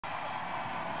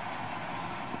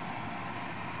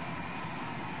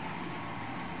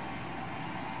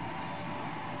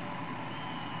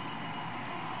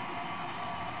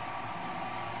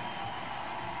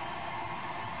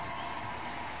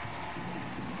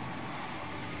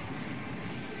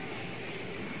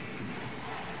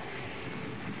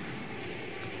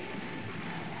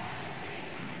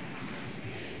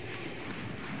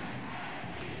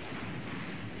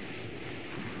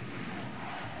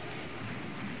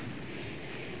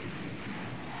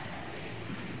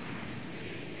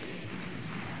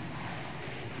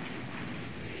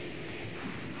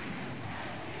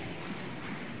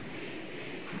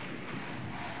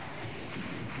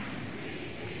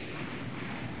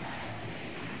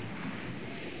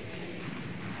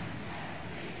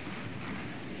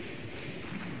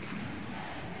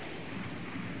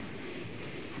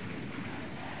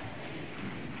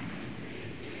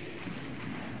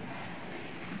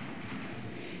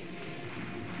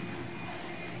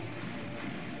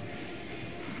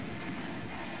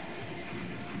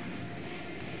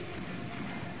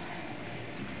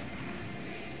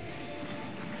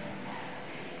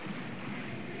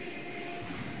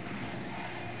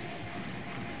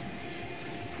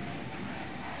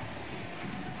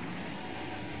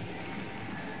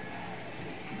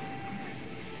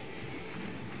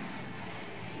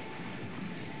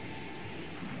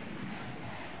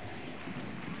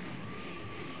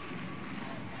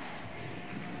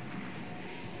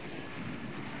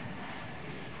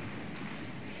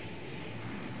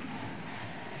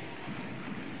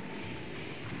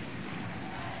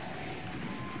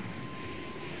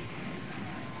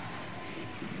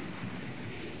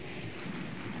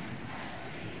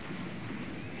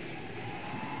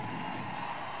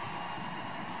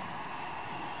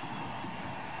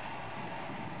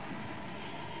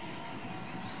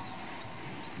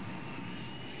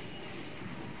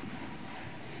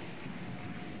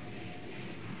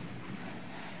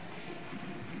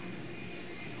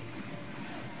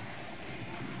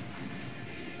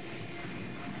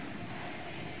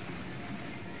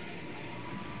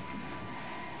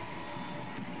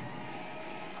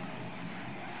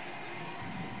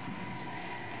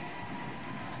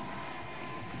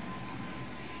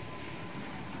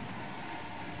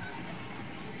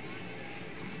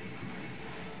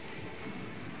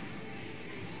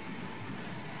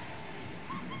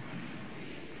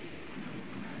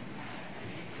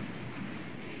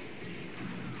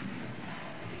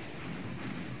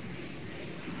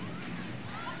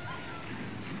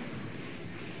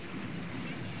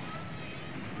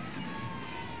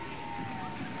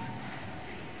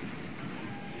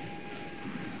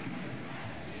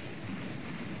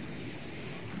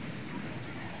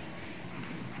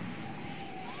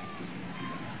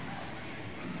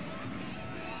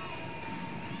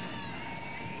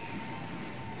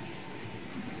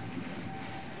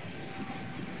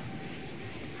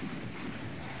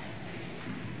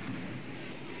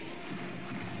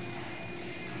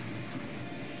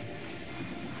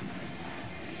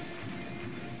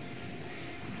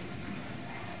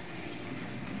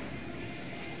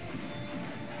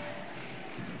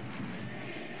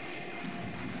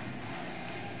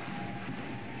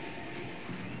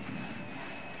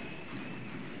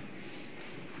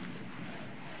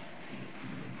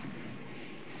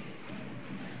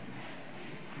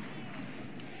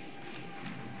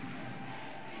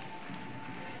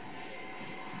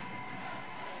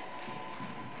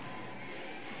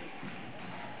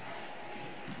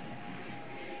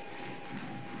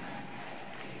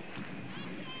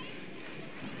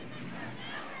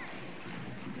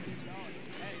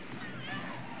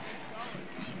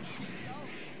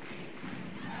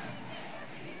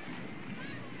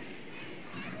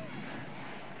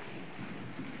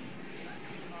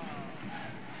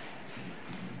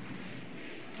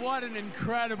What an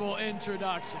incredible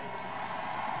introduction.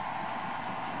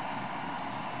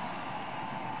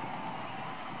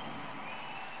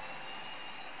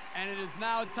 And it is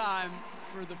now time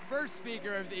for the first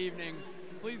speaker of the evening.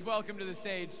 Please welcome to the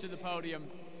stage, to the podium,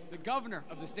 the governor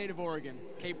of the state of Oregon,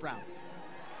 Kate Brown.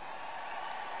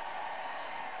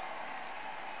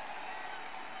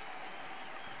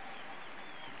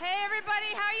 Hey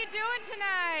everybody, how you doing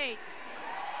tonight?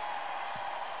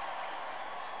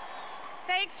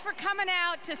 Thanks for coming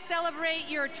out to celebrate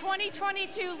your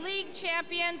 2022 league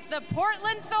champions, the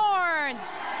Portland Thorns.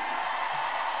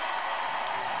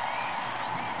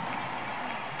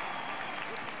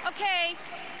 Okay,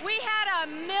 we had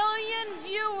 1 million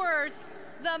viewers,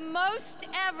 the most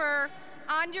ever,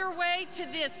 on your way to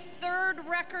this third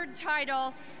record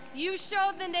title. You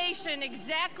showed the nation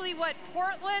exactly what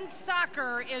Portland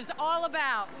soccer is all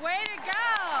about. Way to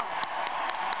go!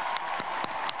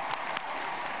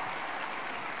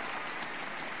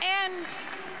 And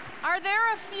are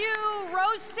there a few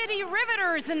Rose City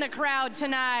Riveters in the crowd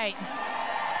tonight?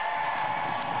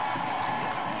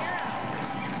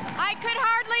 I could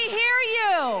hardly hear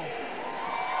you.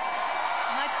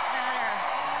 Much better.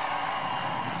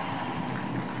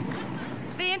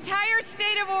 The entire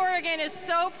state of Oregon is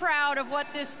so proud of what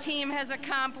this team has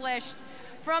accomplished.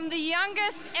 From the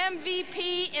youngest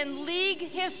MVP in league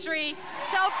history,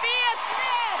 Sophia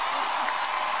Smith.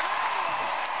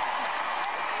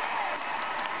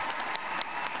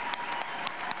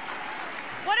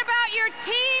 What about your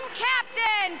team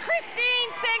captain,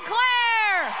 Christine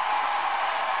Sinclair?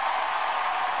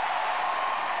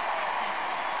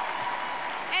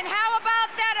 And how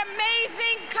about that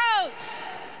amazing coach,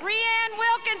 Rianne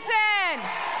Wilkinson?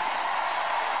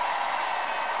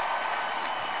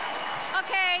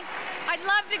 Okay, I'd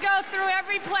love to go through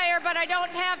every player, but I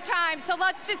don't have time, so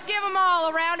let's just give them all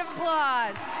a round of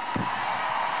applause.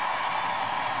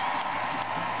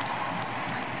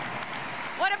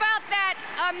 What about that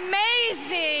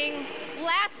amazing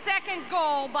last-second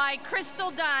goal by Crystal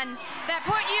Dunn that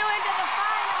put you into the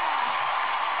final?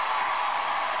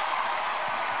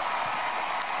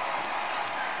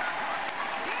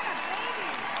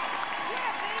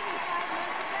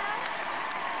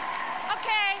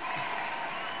 Okay,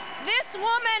 this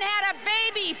woman had a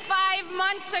baby 5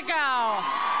 months ago.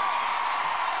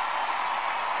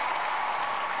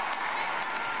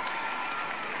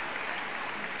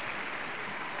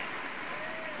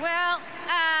 Well,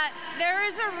 there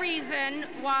is a reason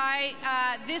why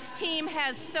this team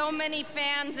has so many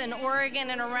fans in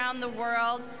Oregon and around the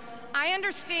world. I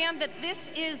understand that this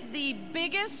is the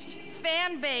biggest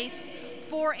fan base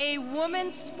for a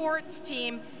women's sports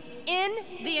team in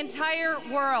the entire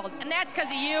world, and that's because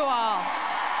of you all.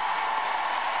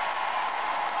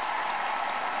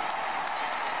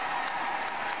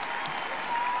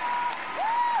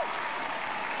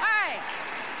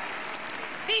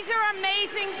 These are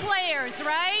amazing players,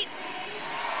 right?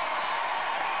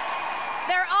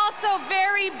 They're also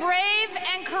very brave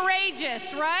and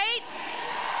courageous, right?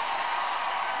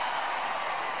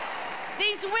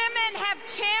 These women have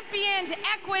championed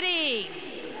equity.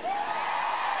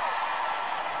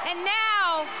 And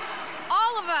now,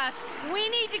 all of us, we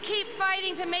need to keep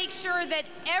fighting to make sure that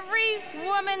every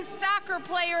women's soccer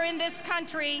player in this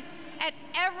country, at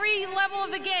every level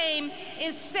of the game,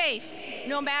 is safe,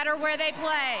 no matter where they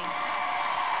play.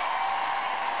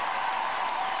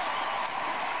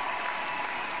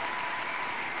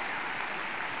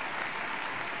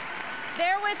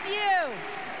 They're with you.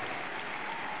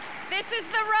 This is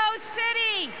the Rose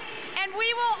City, and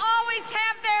we will always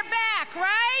have their back,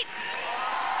 right?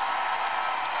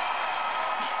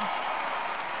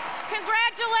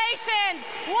 Congratulations,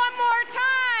 one more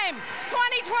time,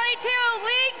 2022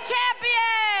 League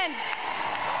Champions!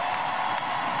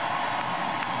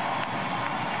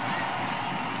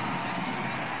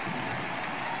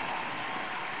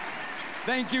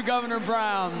 Thank you, Governor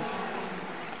Brown.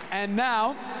 And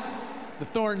now, the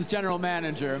Thorns general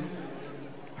manager,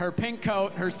 her pink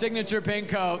coat, her signature pink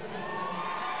coat.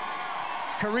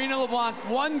 Karina LeBlanc,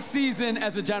 1 season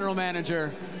as a general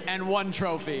manager and 1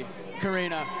 trophy.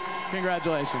 Karina,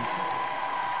 congratulations.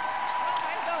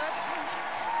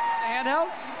 Handheld?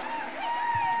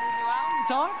 Move around and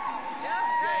talk?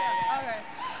 Yeah. Okay.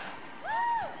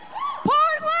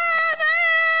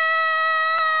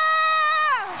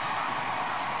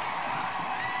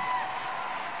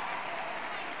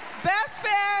 Best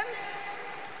fans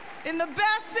in the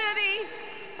best city.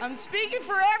 I'm speaking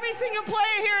for every single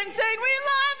player here and saying, we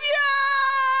love you!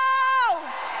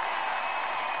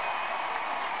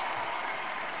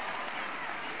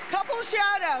 Couple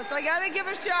shout outs. I gotta give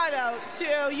a shout out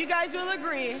to, you guys will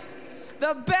agree,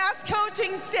 the best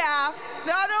coaching staff,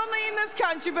 not only in this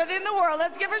country, but in the world.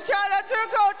 Let's give a shout out to our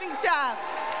coaching staff.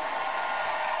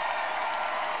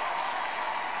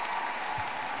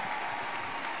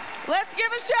 Let's give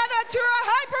a shout out to our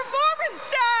high performance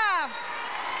staff.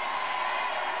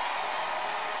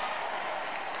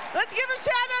 Let's give a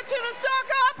shout out to the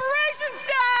soccer operations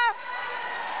staff.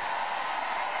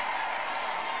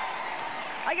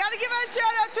 I got to give a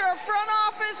shout out to our front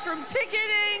office, from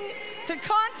ticketing to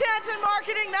content and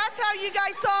marketing. That's how you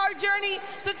guys saw our journey.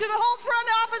 So to the whole front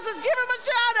office, let's give them a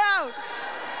shout out.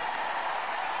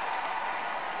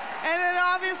 And then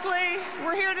obviously,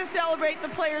 we're here to celebrate the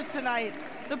players tonight.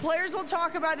 The players will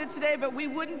talk about it today, but we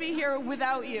wouldn't be here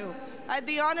without you. I had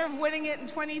the honor of winning it in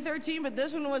 2013, but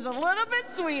this one was a little bit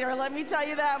sweeter, let me tell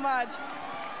you that much.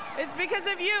 It's because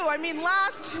of you. I mean,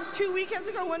 last 2 weekends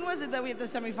ago, when was it that we had the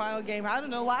semifinal game? I don't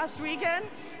know, last weekend?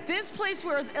 This place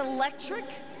was electric.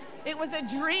 It was a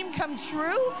dream come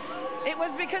true. It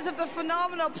was because of the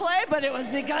phenomenal play, but it was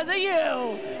because of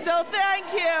you. So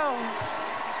thank you.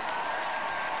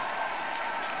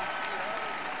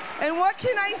 And what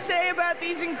can I say about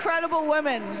these incredible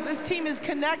women? This team is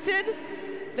connected.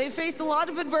 They faced a lot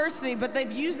of adversity, but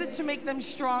they've used it to make them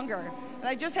stronger. And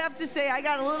I just have to say, I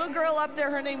got a little girl up there,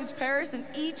 her name is Paris, and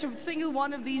each single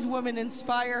one of these women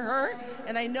inspire her,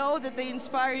 and I know that they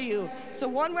inspire you. So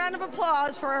one round of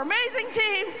applause for our amazing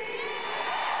team.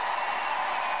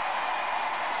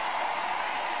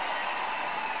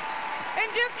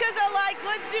 And just because I like,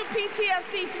 let's do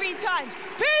PTFC 3 times.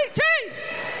 PT!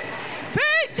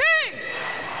 PT!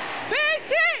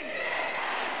 PT!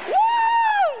 Woo!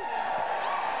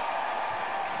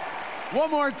 One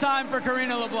more time for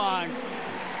Karina LeBlanc.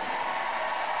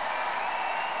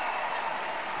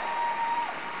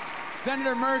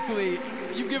 Senator Merkley,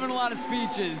 you've given a lot of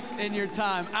speeches in your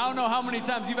time. I don't know how many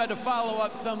times you've had to follow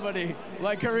up somebody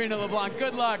like Karina LeBlanc.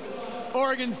 Good luck,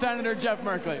 Oregon Senator Jeff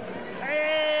Merkley.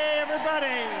 Hey,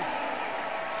 everybody.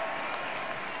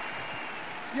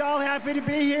 Y'all happy to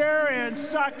be here in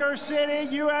Soccer City,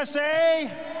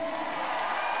 USA?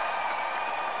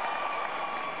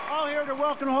 All here to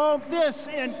welcome home this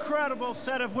incredible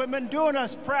set of women, doing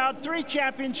us proud. 3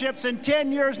 championships in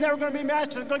 10 years, never going to be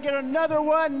matched. They're going to get another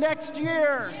one next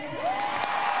year.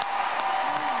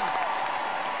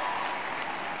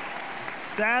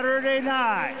 Saturday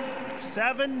night,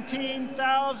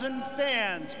 17,000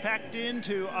 fans packed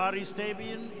into Audi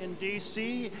Stadium in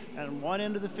D.C. And one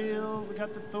end of the field, we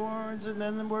got the Thorns, and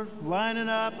then we're lining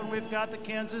up, and we've got the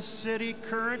Kansas City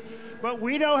Current. But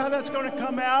we know how that's going to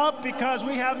come out because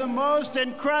we have the most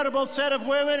incredible set of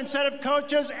women and set of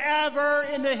coaches ever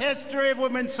in the history of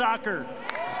women's soccer.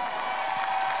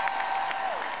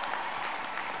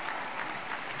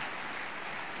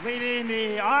 Leading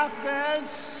the offense,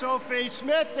 Sophie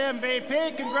Smith,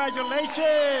 MVP.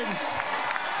 Congratulations.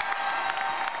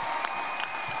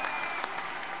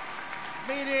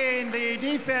 Leading the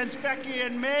defense, Becky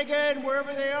and Megan,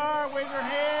 wherever they are, wave your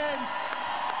hands.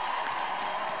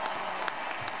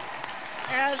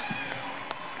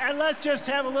 And let's just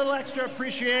have a little extra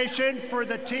appreciation for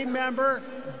the team member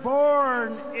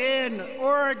born in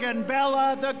Oregon,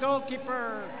 Bella, the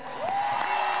goalkeeper.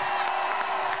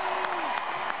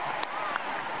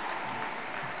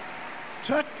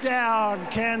 Took down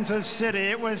Kansas City.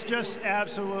 It was just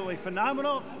absolutely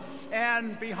phenomenal.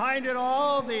 And behind it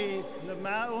all, the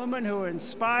woman who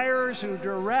inspires, who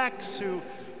directs,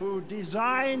 who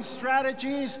designs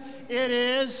strategies, it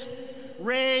is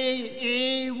Ray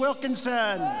E.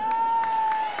 Wilkinson.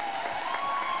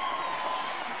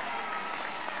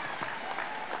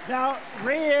 Now,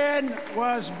 Rayanne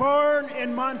was born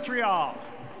in Montreal.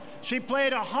 She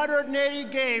played 180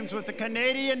 games with the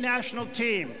Canadian national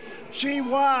team. She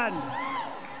won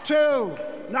 2,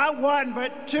 not 1,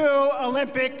 but 2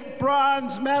 Olympic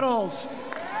bronze medals.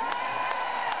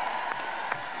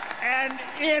 And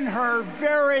in her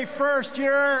very first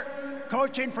year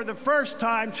coaching for the first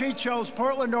time, she chose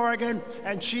Portland, Oregon,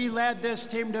 and she led this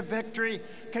team to victory.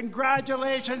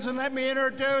 Congratulations, and let me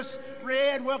introduce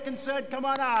Rayanne Wilkinson. Come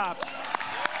on up.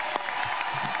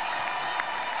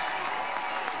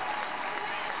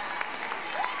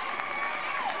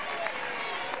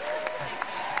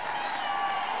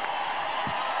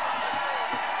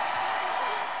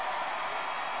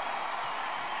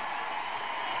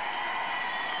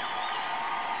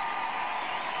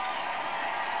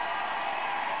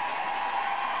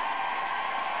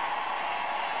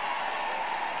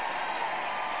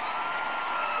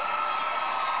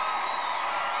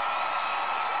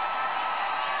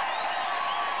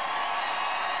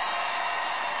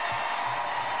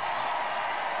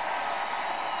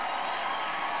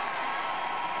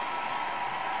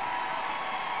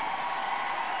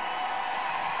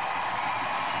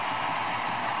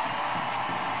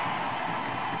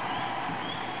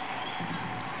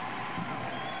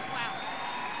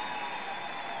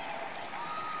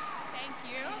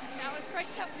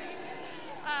 myself.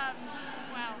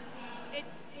 Wow,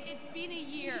 it's been a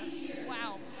year.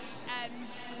 Wow.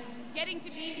 Getting to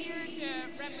be here to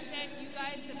represent you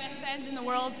guys, the best fans in the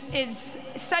world, is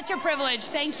such a privilege.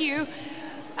 Thank you.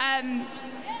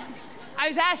 I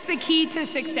was asked the key to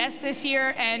success this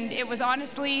year, and it was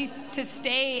honestly to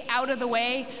stay out of the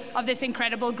way of this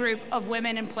incredible group of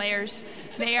women and players.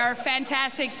 They are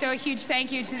fantastic, so a huge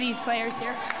thank you to these players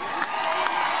here.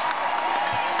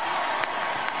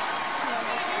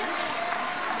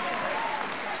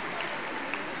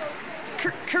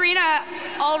 Karina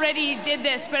already did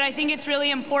this, but I think it's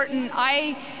really important.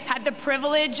 I had the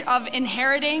privilege of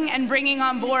inheriting and bringing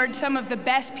on board some of the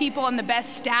best people and the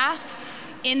best staff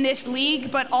in this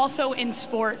league, but also in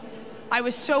sport. I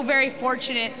was so very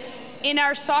fortunate. In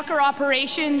our soccer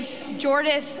operations,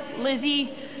 Jordis,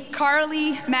 Lizzie,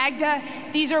 Carly, Magda,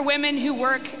 these are women who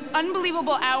work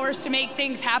unbelievable hours to make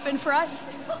things happen for us.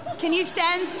 Can you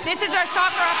stand? This is our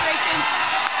soccer operations.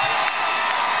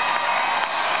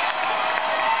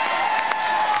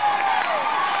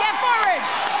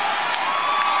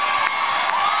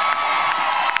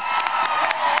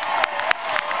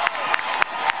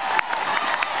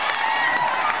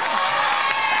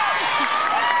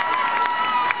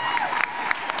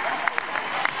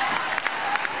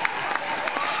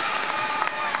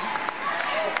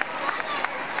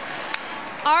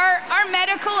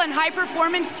 And high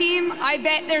performance team, I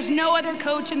bet there's no other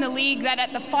coach in the league that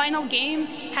at the final game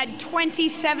had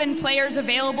 27 players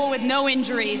available with no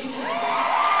injuries.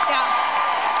 Yeah.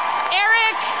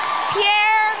 Eric,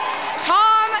 Pierre,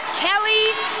 Tom,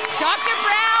 Kelly, Dr.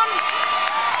 Brown,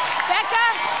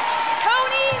 Becca,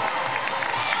 Tony.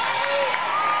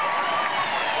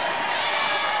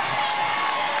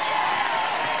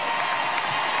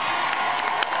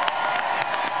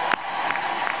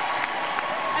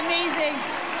 Amazing.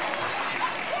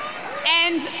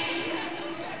 And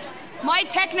my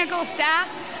technical staff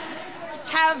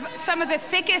have some of the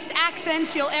thickest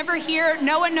accents you'll ever hear.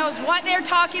 No one knows what they're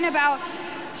talking about.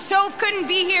 Soph couldn't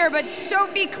be here, but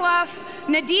Sophie Clough,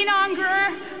 Nadine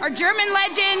Unger, our German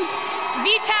legend,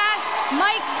 Vitas,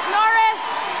 Mike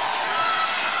Norris.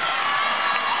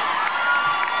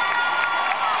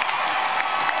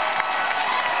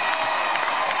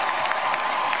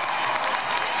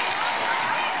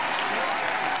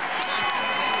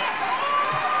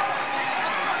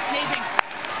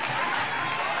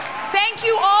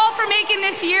 Making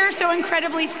this year so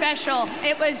incredibly special.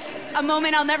 It was a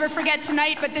moment I'll never forget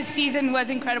tonight, but this season was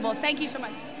incredible. Thank you so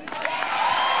much.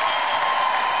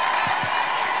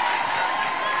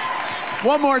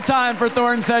 One more time for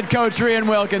Thorns head coach Rian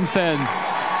Wilkinson.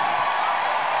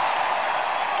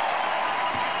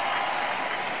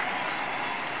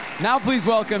 Now please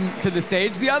welcome to the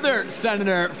stage the other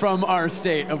senator from our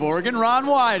state of Oregon, Ron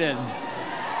Wyden.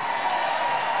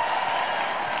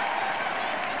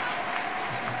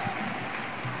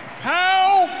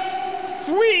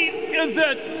 Sweet is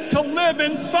it to live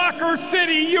in Soccer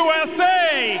City,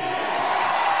 USA?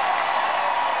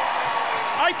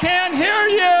 I can't hear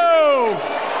you.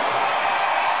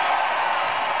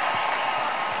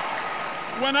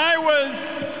 When I was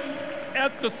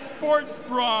at the Sports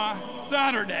Bra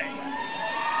Saturday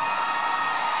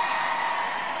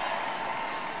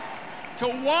to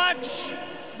watch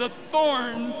the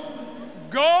Thorns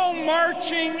go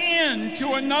marching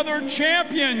into another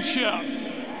championship,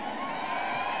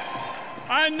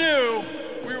 I knew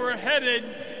we were headed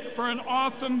for an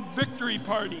awesome victory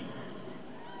party.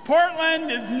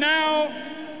 Portland is now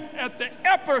at the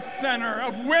epicenter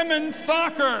of women's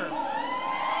soccer.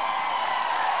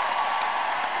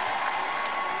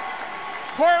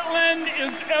 Portland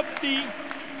is at the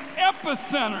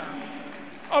epicenter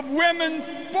of women's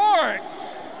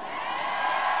sports.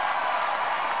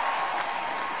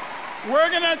 We're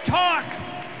gonna talk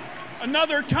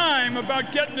another time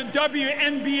about getting a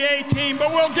WNBA team, but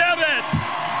we'll get it.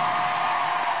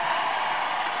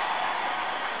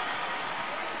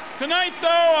 Tonight, though,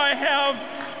 I have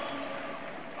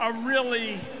a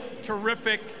really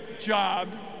terrific job,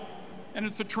 and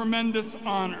it's a tremendous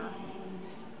honor.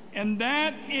 And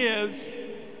that is,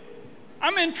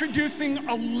 I'm introducing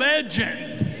a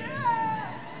legend.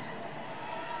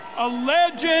 A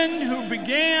legend who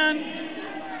began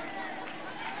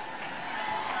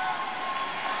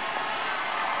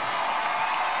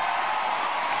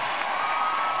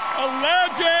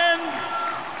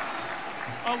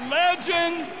a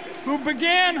legend who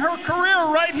began her career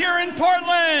right here in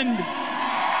Portland.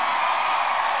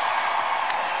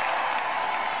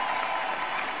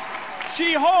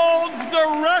 She holds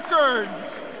the record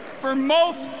for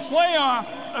most playoff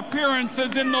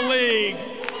appearances in the league.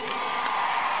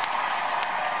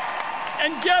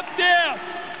 And get this,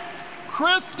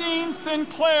 Christine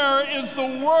Sinclair is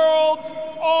the world's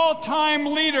all-time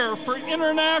leader for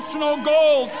international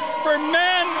goals for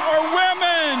men or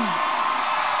women.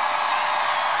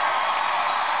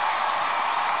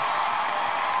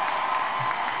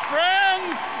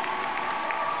 Friends,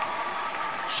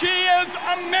 she is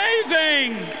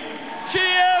amazing. She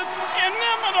is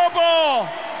inimitable.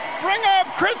 Bring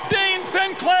up Christine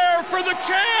Sinclair for the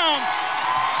champ.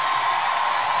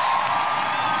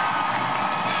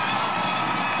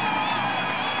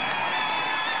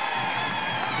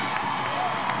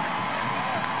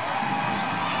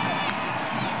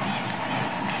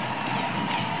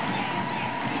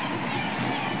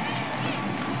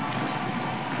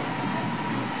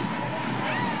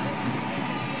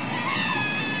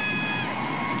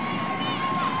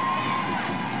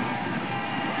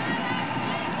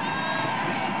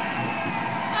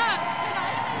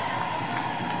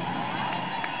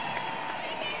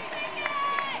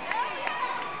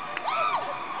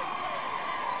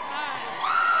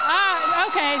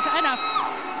 Okay, so enough.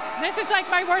 This is like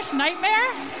my worst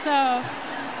nightmare, so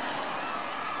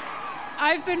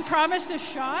I've been promised a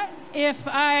shot if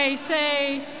I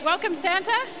say, "Welcome,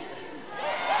 Santa."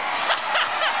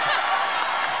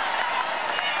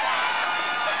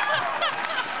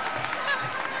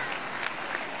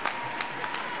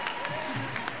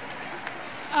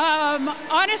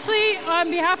 Honestly, on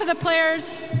behalf of the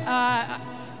players,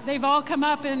 they've all come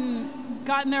up and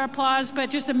gotten their applause,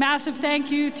 but just a massive thank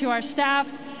you to our staff,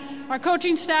 our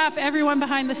coaching staff, everyone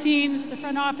behind the scenes, the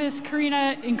front office.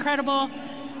 Karina, incredible.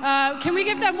 Can we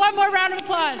give them one more round of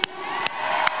applause?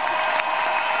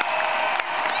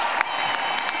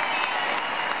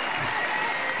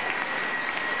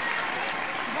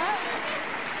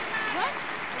 What?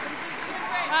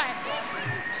 Hi.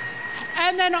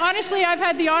 And then honestly, I've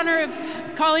had the honor of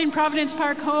calling Providence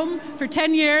Park home for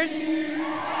 10 years.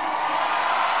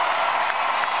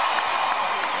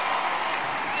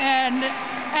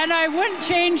 And I wouldn't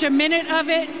change a minute of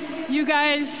it. You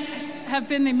guys have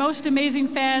been the most amazing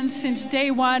fans since day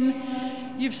one.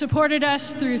 You've supported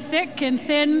us through thick and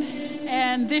thin,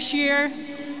 and this year,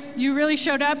 you really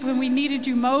showed up when we needed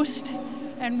you most.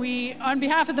 And we, on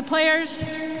behalf of the players,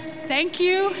 thank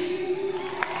you.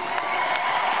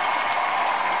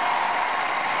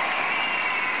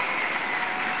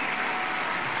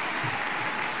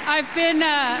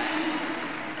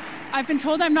 I've been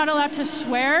told I'm not allowed to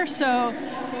swear, so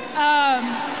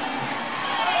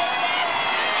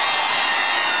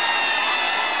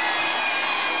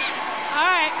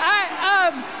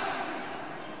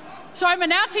so I'm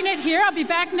announcing it here. I'll be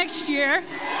back next year.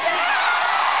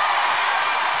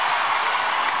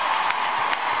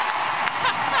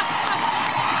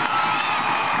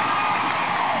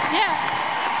 Yeah.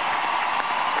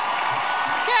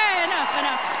 Okay, enough.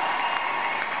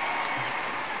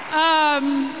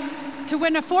 To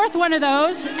win a fourth one of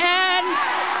those,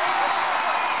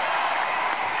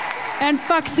 and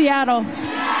fuck Seattle.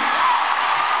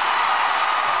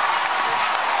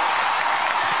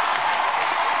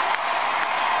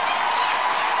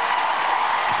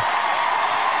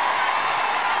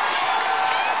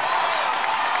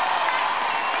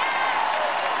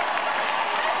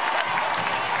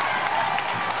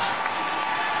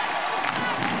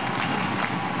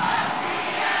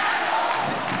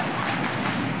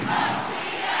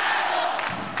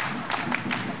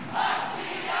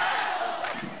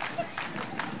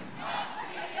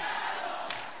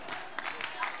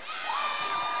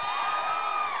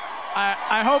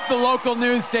 I hope the local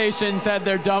news stations had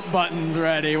their dump buttons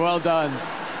ready. Well done.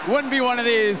 Wouldn't be one of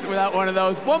these without one of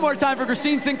those. One more time for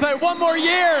Christine Sinclair. One more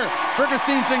year for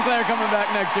Christine Sinclair coming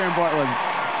back next year in Portland.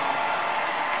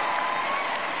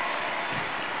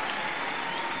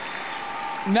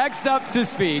 Next up to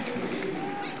speak,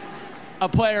 a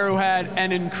player who had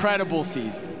an incredible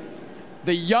season.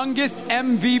 The youngest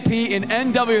MVP in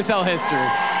NWSL history.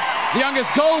 The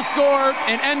youngest goal scorer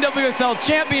in NWSL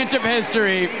Championship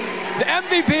history. The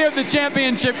MVP of the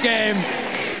championship game,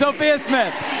 Sophia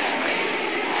Smith.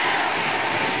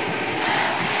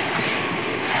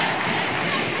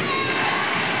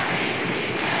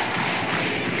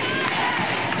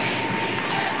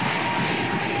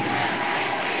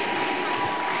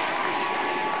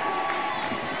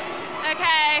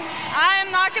 Okay,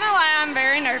 I'm not gonna lie, I'm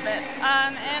very nervous.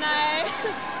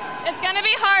 It's gonna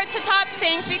be hard to top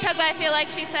sync because I feel like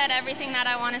she said everything that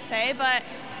I want to say, but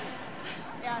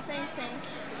yeah, thanks, Sync.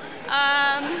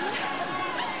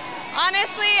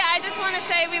 Honestly, I just want to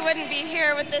say we wouldn't be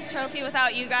here with this trophy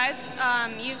without you guys.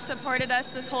 You've supported us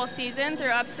this whole season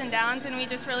through ups and downs, and we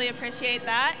just really appreciate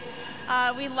that.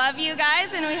 We love you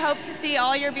guys, and we hope to see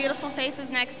all your beautiful faces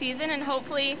next season, and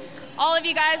hopefully all of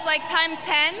you guys like times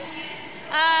 10.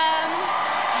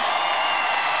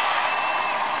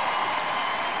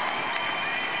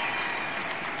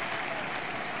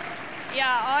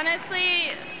 Yeah,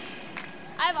 honestly,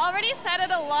 I've already said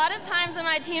it a lot of times and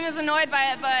my team is annoyed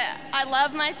by it, but I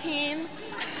love my team.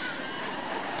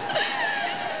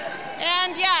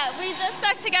 And yeah, we just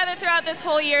stuck together throughout this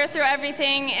whole year, through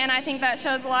everything, and I think that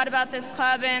shows a lot about this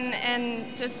club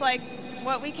and just like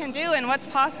what we can do and what's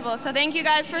possible. So thank you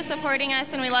guys for supporting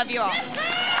us, and we love you all.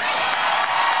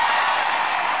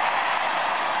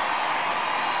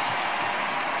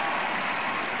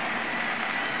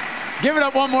 Give it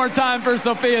up one more time for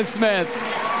Sophia Smith.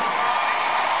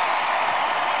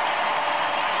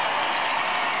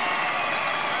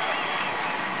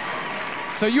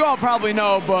 So you all probably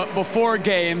know, but before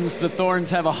games, the Thorns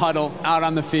have a huddle out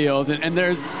on the field, and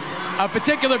there's a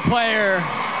particular player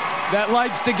that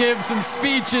likes to give some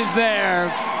speeches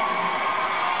there.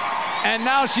 And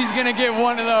now she's gonna give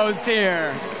one of those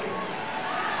here.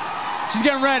 She's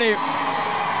getting ready.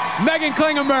 Megan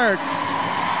Klingenberg.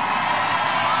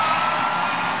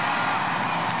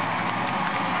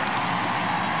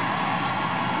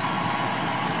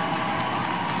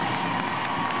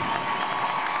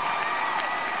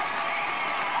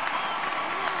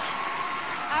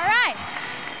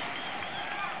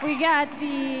 We got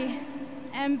the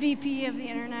MVP of the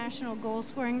international goal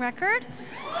scoring record.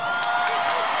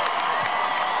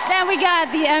 Then we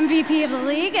got the MVP of the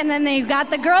league, and then they got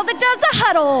the girl that does the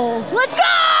huddles. Let's go!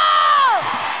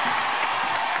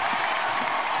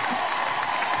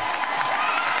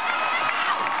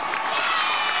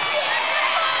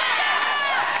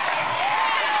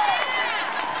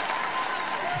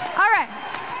 All right,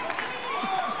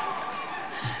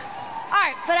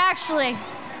 but actually,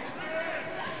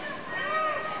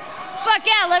 fuck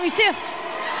yeah, love you too.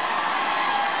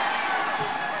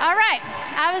 All right,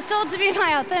 I was told to be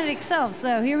my authentic self,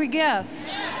 so here we go.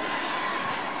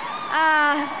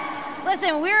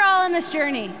 Listen, we're all in this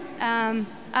journey.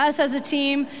 Us as a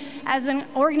team, as an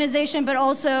organization, but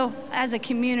also as a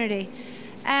community.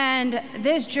 And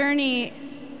this journey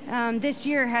this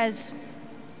year has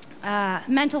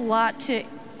meant a lot to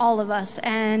all of us.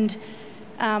 And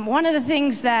one of the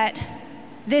things that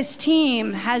this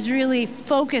team has really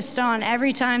focused on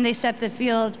every time they step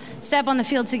on the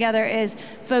field together is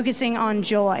focusing on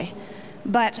joy.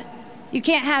 But you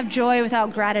can't have joy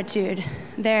without gratitude.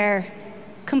 They're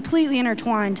completely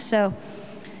intertwined. So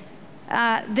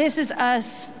this is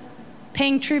us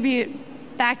paying tribute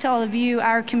back to all of you,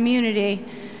 our community,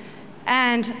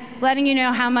 and letting you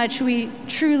know how much we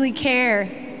truly care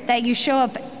that you show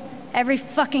up every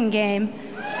fucking game.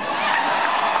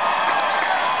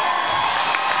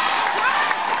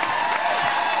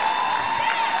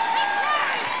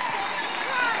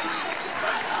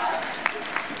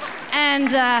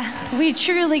 And we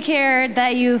truly care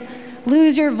that you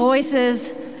lose your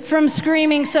voices from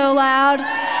screaming so loud.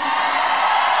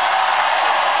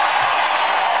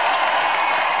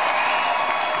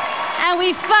 And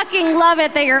we fucking love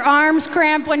it that your arms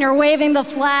cramp when you're waving the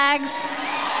flags.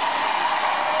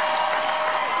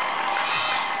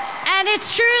 And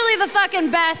it's truly the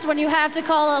fucking best when you have to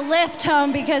call a lift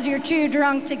home because you're too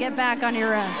drunk to get back on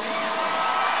your own.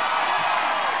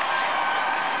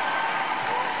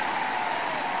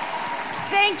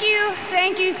 Thank you,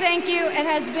 thank you, thank you. It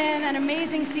has been an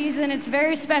amazing season. It's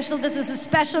very special. This is a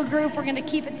special group. We're gonna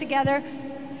keep it together.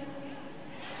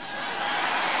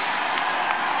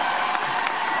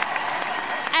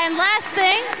 And last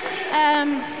thing,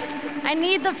 I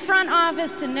need the front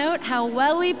office to note how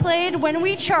well we played when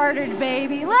we chartered,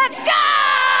 baby. Let's go!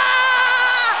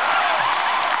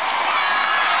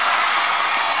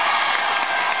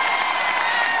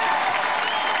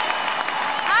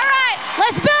 All right,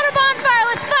 let's build a bonfire.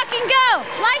 Let's fucking go.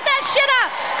 Light that shit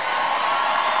up.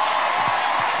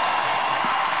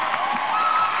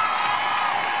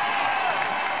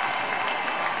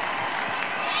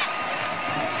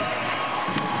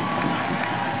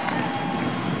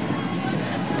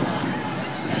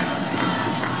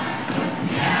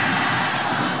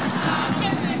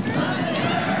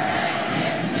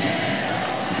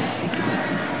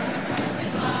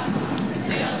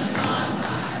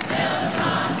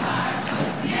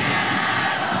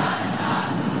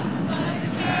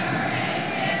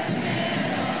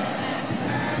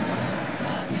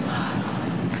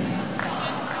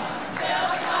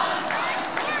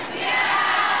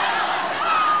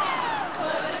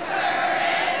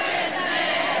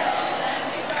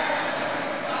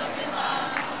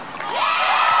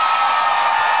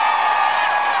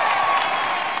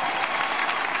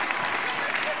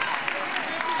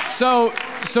 So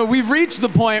we've reached the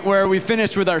point where we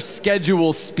finished with our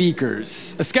scheduled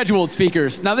speakers.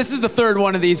 Now this is the third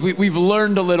one of these. We've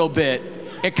learned a little bit.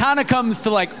 It kind of comes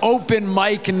to like open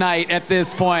mic night at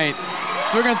this point.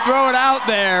 So we're gonna throw it out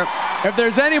there. If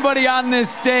there's anybody on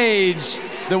this stage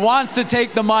that wants to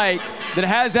take the mic, that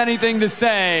has anything to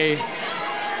say,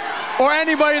 or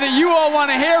anybody that you all want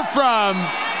to hear from,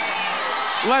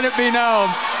 let it be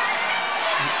known.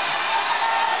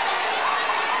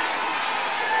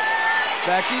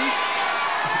 Becky?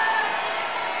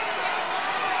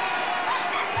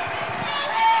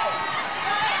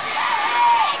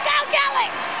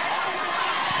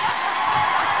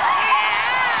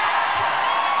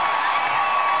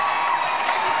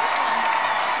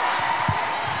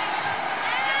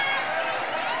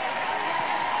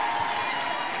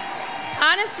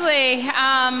 Honestly,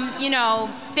 you know,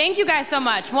 thank you guys so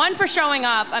much. One, for showing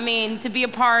up. I mean, to be a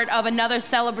part of another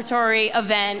celebratory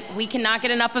event. We cannot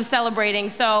get enough of celebrating,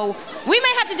 so we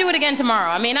may have to do it again tomorrow.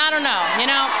 I mean, I don't know, you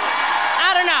know?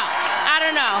 I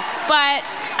don't know. But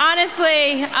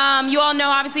honestly, you all know,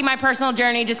 obviously, my personal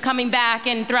journey just coming back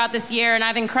and throughout this year, and I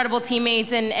have incredible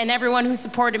teammates and everyone who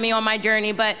supported me on my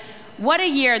journey. But what a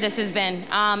year this has been.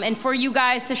 And for you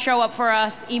guys to show up for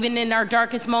us, even in our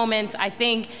darkest moments, I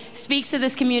think speaks to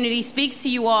this community, speaks to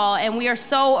you all, and we are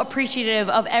so appreciative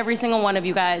of every single one of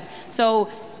you guys. So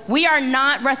we are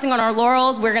not resting on our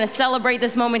laurels. We're gonna celebrate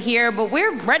this moment here, but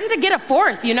we're ready to get a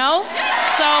fourth, you know?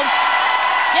 So,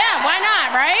 yeah, why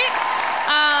not, right?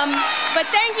 But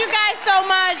thank you guys so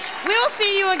much. We'll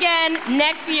see you again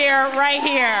next year right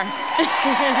here.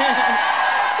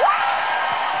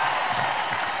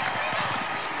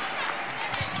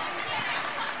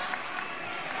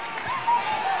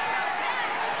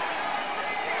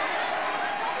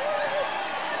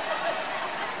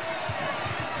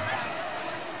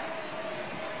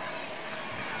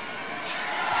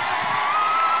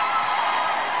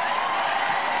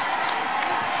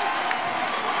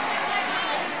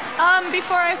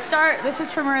 Before I start, this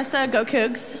is for Marissa. Go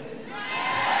Cougs.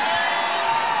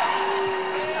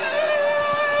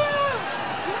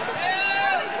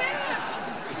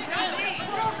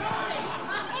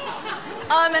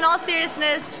 In all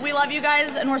seriousness, we love you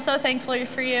guys, and we're so thankful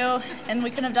for you, and we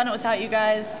couldn't have done it without you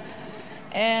guys.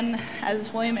 And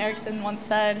as William Erickson once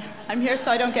said, I'm here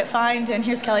so I don't get fined, and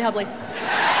here's Kelly Hubley.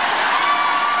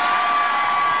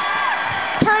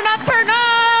 Turn up, turn up!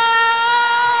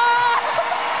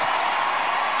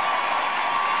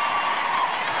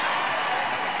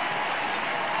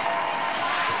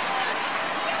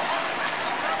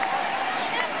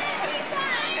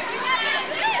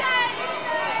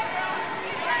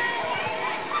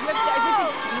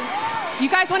 You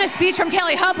guys want a speech from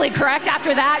Kelly Hubley, correct?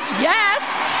 After that, yes.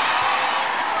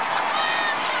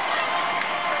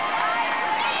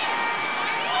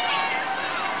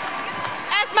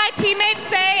 As my teammates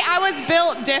say, I was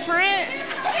built different.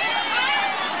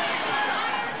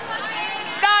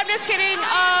 No, I'm just kidding.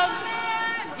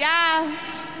 Yeah.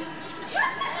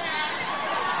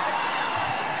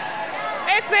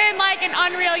 It's been like an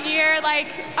unreal year,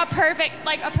 like a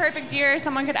perfect year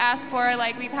someone could ask for.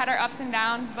 Like, we've had our ups and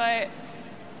downs, but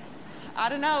I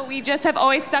don't know, we just have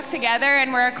always stuck together,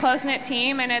 and we're a close-knit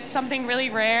team, and it's something really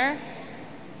rare.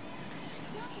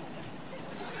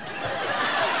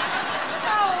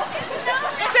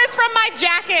 This is from my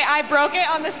jacket. I broke it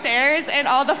on the stairs, and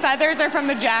all the feathers are from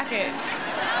the jacket.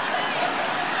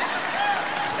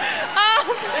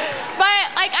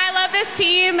 But like, I love this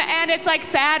team, and it's like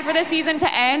sad for the season to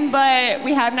end, but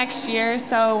we have next year,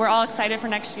 so we're all excited for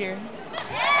next year.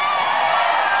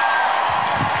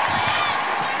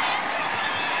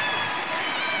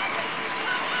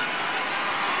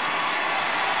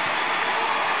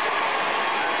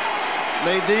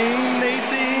 Nadine,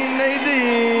 Nadine,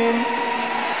 Nadine.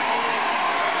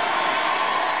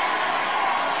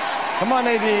 Come on,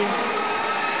 Nadine.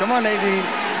 Come on, Nadine.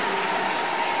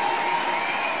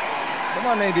 Come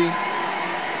on, Nadine.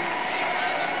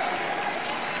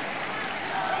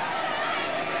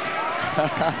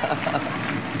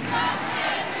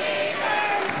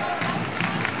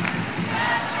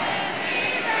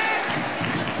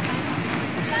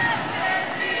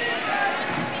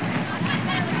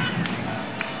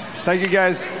 Thank you,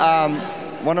 guys.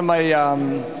 One of my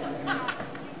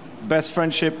best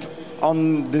friendship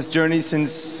on this journey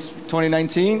since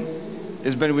 2019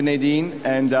 has been with Nadine,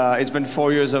 and it's been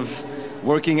 4 years of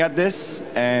working at this,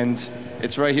 and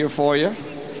it's right here for you.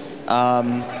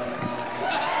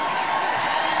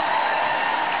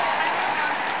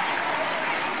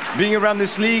 Being around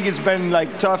this league, it's been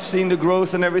like tough seeing the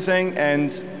growth and everything,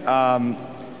 and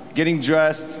getting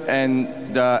dressed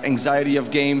and the anxiety of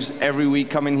games every week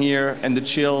coming here and the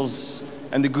chills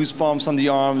and the goosebumps on the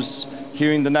arms,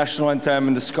 hearing the national anthem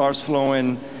and the scarves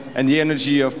flowing and the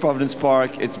energy of Providence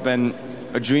Park. It's been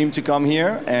a dream to come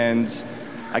here, and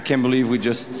I can't believe we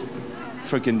just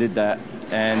freaking did that.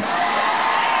 And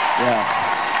yeah.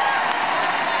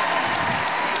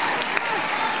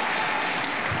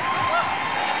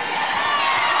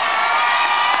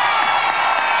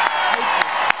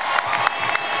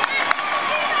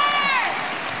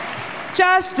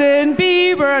 Justin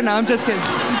Bieber. No, I'm just kidding.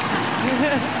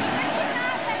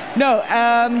 No,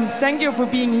 thank you for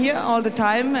being here all the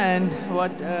time, and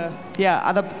what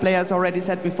other players already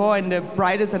said before, in the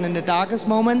brightest and in the darkest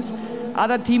moments.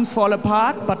 Other teams fall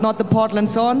apart, but not the Portland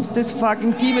Thorns. This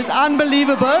fucking team is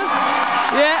unbelievable.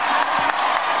 Yeah.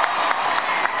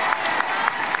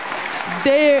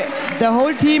 The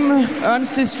whole team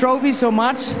earns this trophy so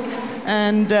much,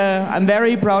 and I'm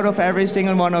very proud of every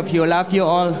single one of you. I love you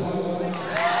all.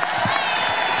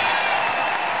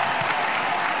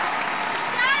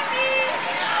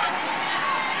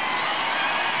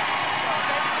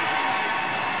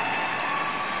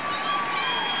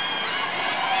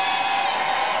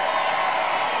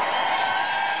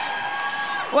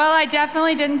 Well, I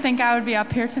definitely didn't think I would be up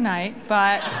here tonight,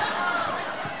 but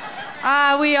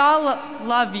we all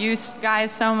love you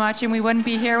guys so much, and we wouldn't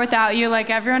be here without you, like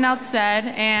everyone else said.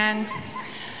 And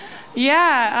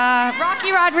yeah,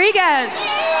 Rocky Rodriguez.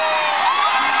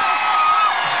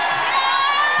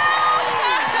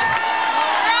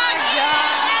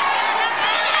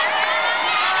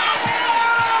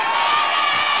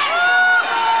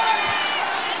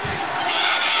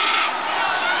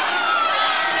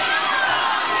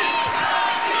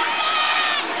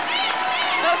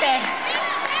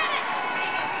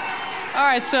 All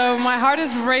right, so my heart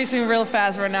is racing real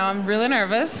fast right now. I'm really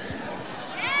nervous.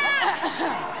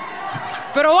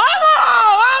 Pero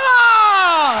vamos!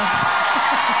 Vamos!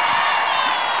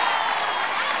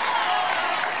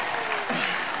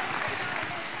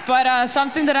 But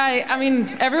something that I mean,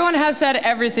 everyone has said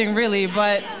everything really,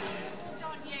 but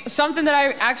something that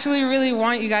I actually really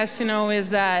want you guys to know is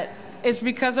that it's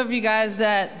because of you guys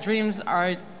that dreams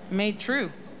are made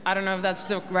true. I don't know if that's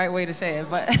the right way to say it,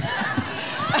 but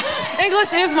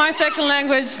English is my second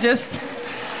language, just,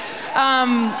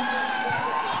 yeah.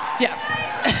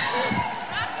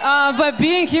 But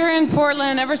being here in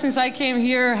Portland ever since I came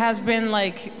here has been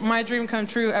like my dream come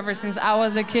true ever since I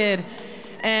was a kid.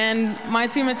 And my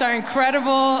teammates are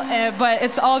incredible, but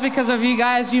it's all because of you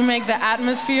guys. You make the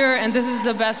atmosphere, and this is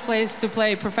the best place to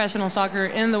play professional soccer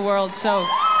in the world. So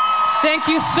thank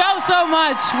you so, so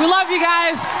much. We love you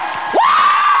guys. Woo!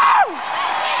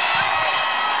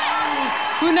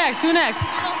 Who next? Who next?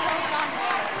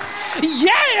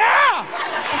 Yeah!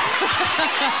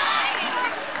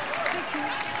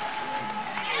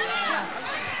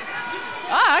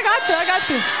 Ah, I got you, I got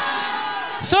you.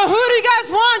 So who do you guys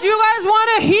want? Do you guys want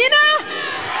a Hina?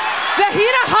 The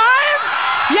Hina Hive?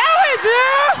 Yeah, we do!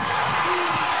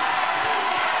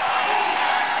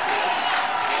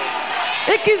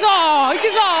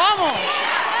 Ikizo, vamos!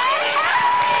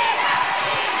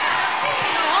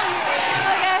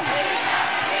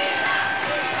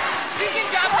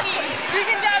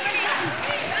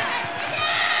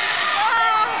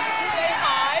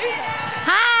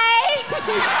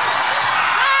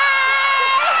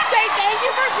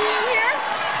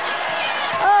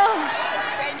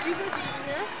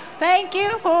 Thank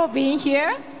you for being here.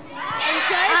 And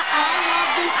say,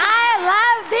 I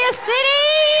love this city!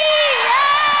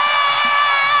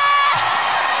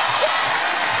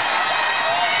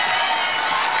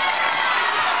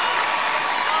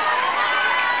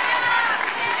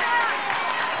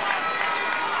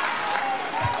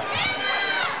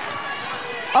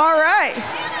 All right.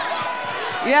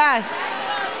 Yes.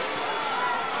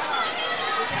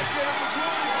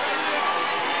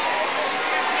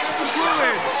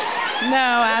 No,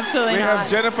 absolutely not. We have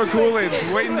Jennifer Coolidge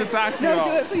waiting to talk to you all. No,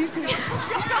 do it, please do it. Do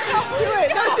it,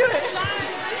 no, do it.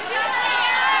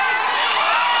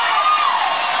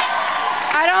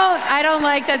 I don't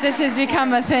like that this has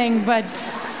become a thing, but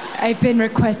I've been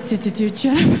requested to do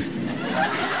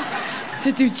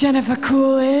Jennifer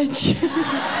Coolidge.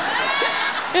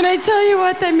 And I tell you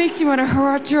what, that makes you want to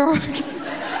hurt your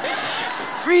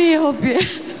real bad.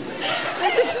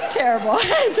 This is terrible. I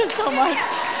hate this so much.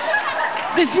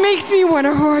 This makes me want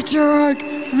to hurt your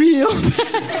real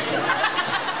bad.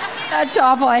 That's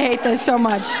awful. I hate this so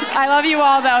much. I love you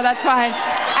all, though. That's fine.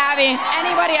 Abby,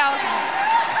 anybody else?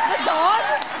 The dog?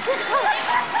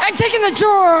 I'm taking the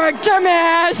drug,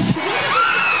 dumbass.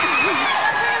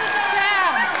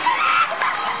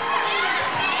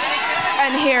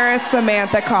 And here is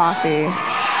Samantha Coffey.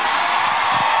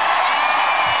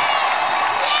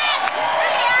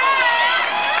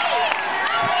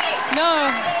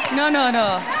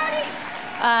 No.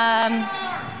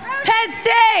 Penn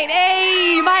State,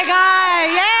 hey, my guy,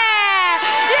 yeah!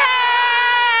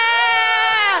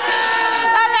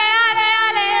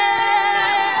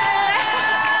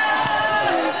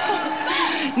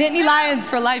 Nittany Lions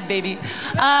for life, baby.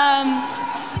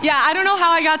 Yeah, I don't know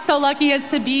how I got so lucky as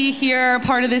to be here,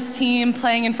 part of this team,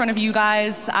 playing in front of you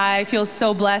guys. I feel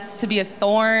so blessed to be a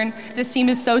Thorn. This team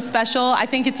is so special. I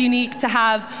think it's unique to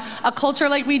have a culture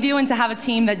like we do and to have a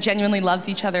team that genuinely loves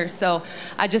each other. So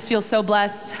I just feel so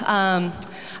blessed. I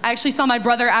actually saw my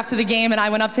brother after the game, and I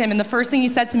went up to him, and the first thing he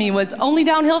said to me was, "Only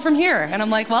downhill from here." And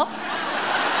I'm like, well,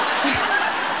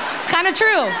 it's kind of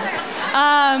true.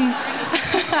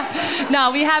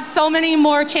 No, we have so many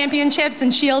more championships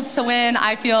and shields to win.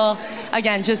 I feel,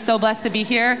 again, just so blessed to be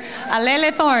here.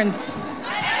 Alele Thorns.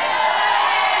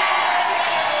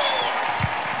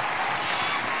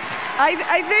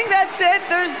 I think that's it.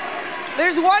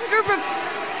 There's one group of...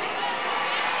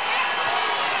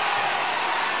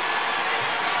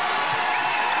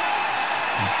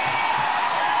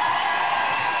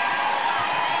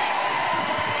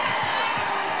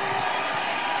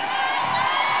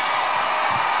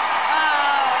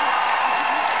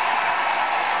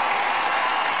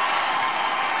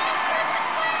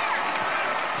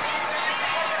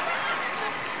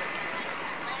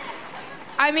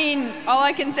 I mean, all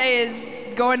I can say is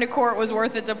going to court was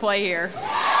worth it to play here.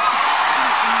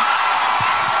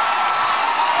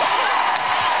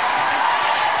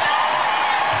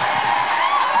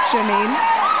 Janine?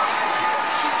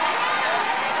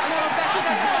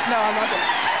 No, I'm not good.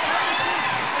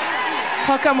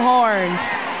 Hook 'em horns.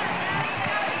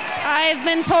 I've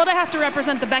been told I have to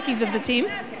represent the Beckys of the team.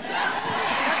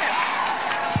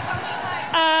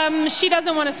 She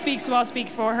doesn't want to speak, so I'll speak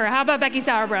for her. How about Becky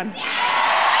Sauerbrunn?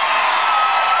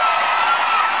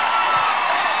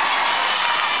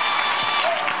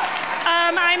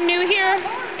 I'm new here.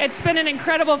 It's been an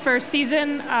incredible first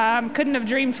season. Couldn't have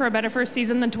dreamed for a better first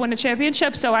season than to win a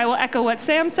championship, so I will echo what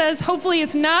Sam says. Hopefully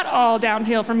it's not all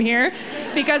downhill from here,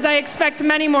 because I expect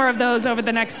many more of those over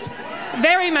the next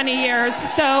very many years.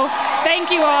 So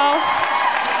thank you all.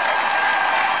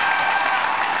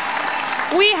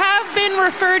 We have been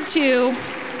referred to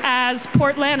as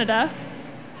Portlandia,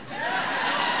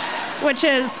 which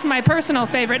is my personal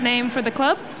favorite name for the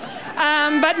club.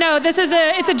 But no, it's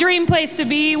a dream place to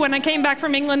be. When I came back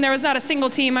from England, there was not a single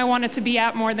team I wanted to be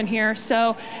at more than here.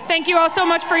 So thank you all so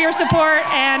much for your support,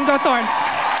 and go Thorns.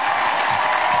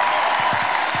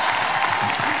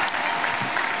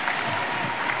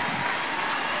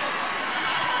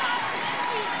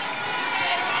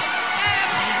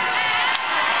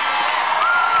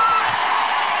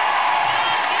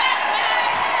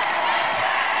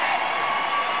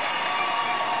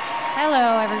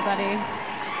 Hello, everybody.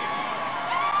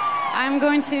 I'm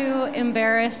going to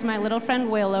embarrass my little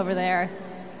friend Will over there.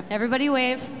 Everybody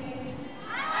wave.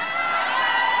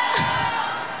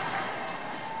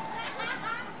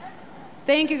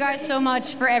 Thank you guys so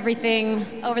much for everything.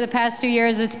 Over the past 2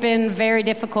 years, it's been very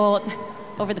difficult.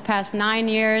 Over the past 9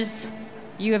 years,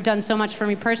 you have done so much for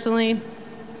me personally,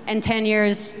 and 10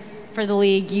 years for the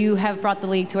league. You have brought the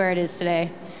league to where it is today.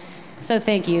 So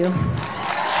thank you.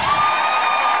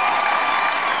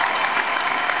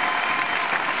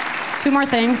 Two more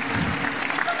things.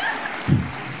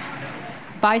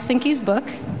 Buy Sinky's book.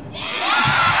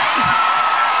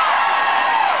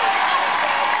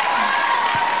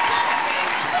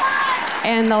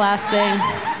 And the last thing,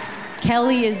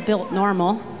 Kelly is built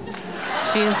normal.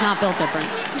 She is not built different.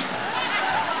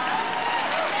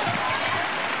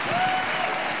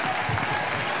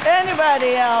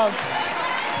 Anybody else?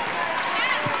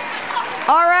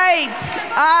 All right,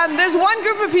 there's one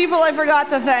group of people I forgot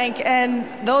to thank, and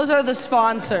those are the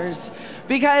sponsors.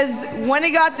 Because when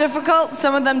it got difficult,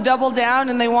 some of them doubled down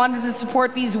and they wanted to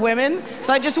support these women.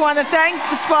 So I just want to thank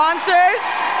the sponsors.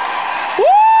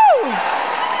 Woo!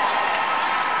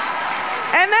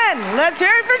 And then, let's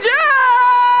hear it for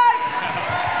Jack!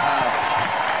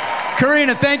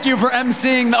 Karina, thank you for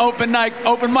emceeing the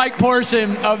open mic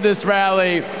portion of this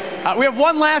rally. We have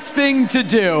one last thing to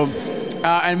do.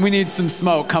 And we need some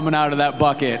smoke coming out of that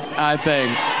bucket, I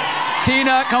think.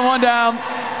 Tina, come on down.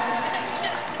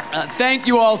 Thank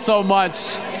you all so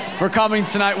much for coming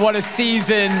tonight. What a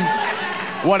season.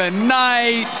 What a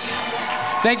night.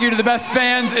 Thank you to the best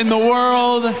fans in the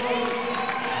world.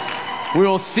 We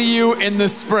will see you in the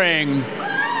spring.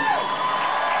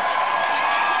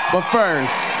 But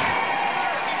first,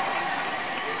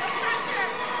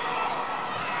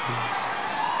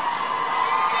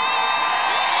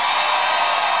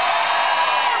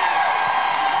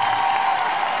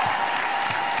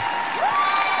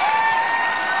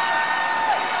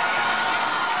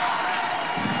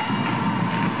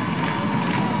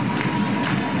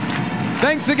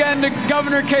 Thanks again to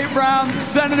Governor Kate Brown,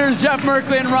 Senators Jeff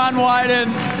Merkley and Ron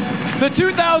Wyden, the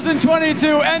 2022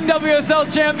 NWSL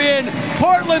champion,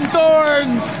 Portland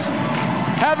Thorns.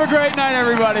 Have a great night,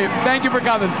 everybody. Thank you for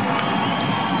coming.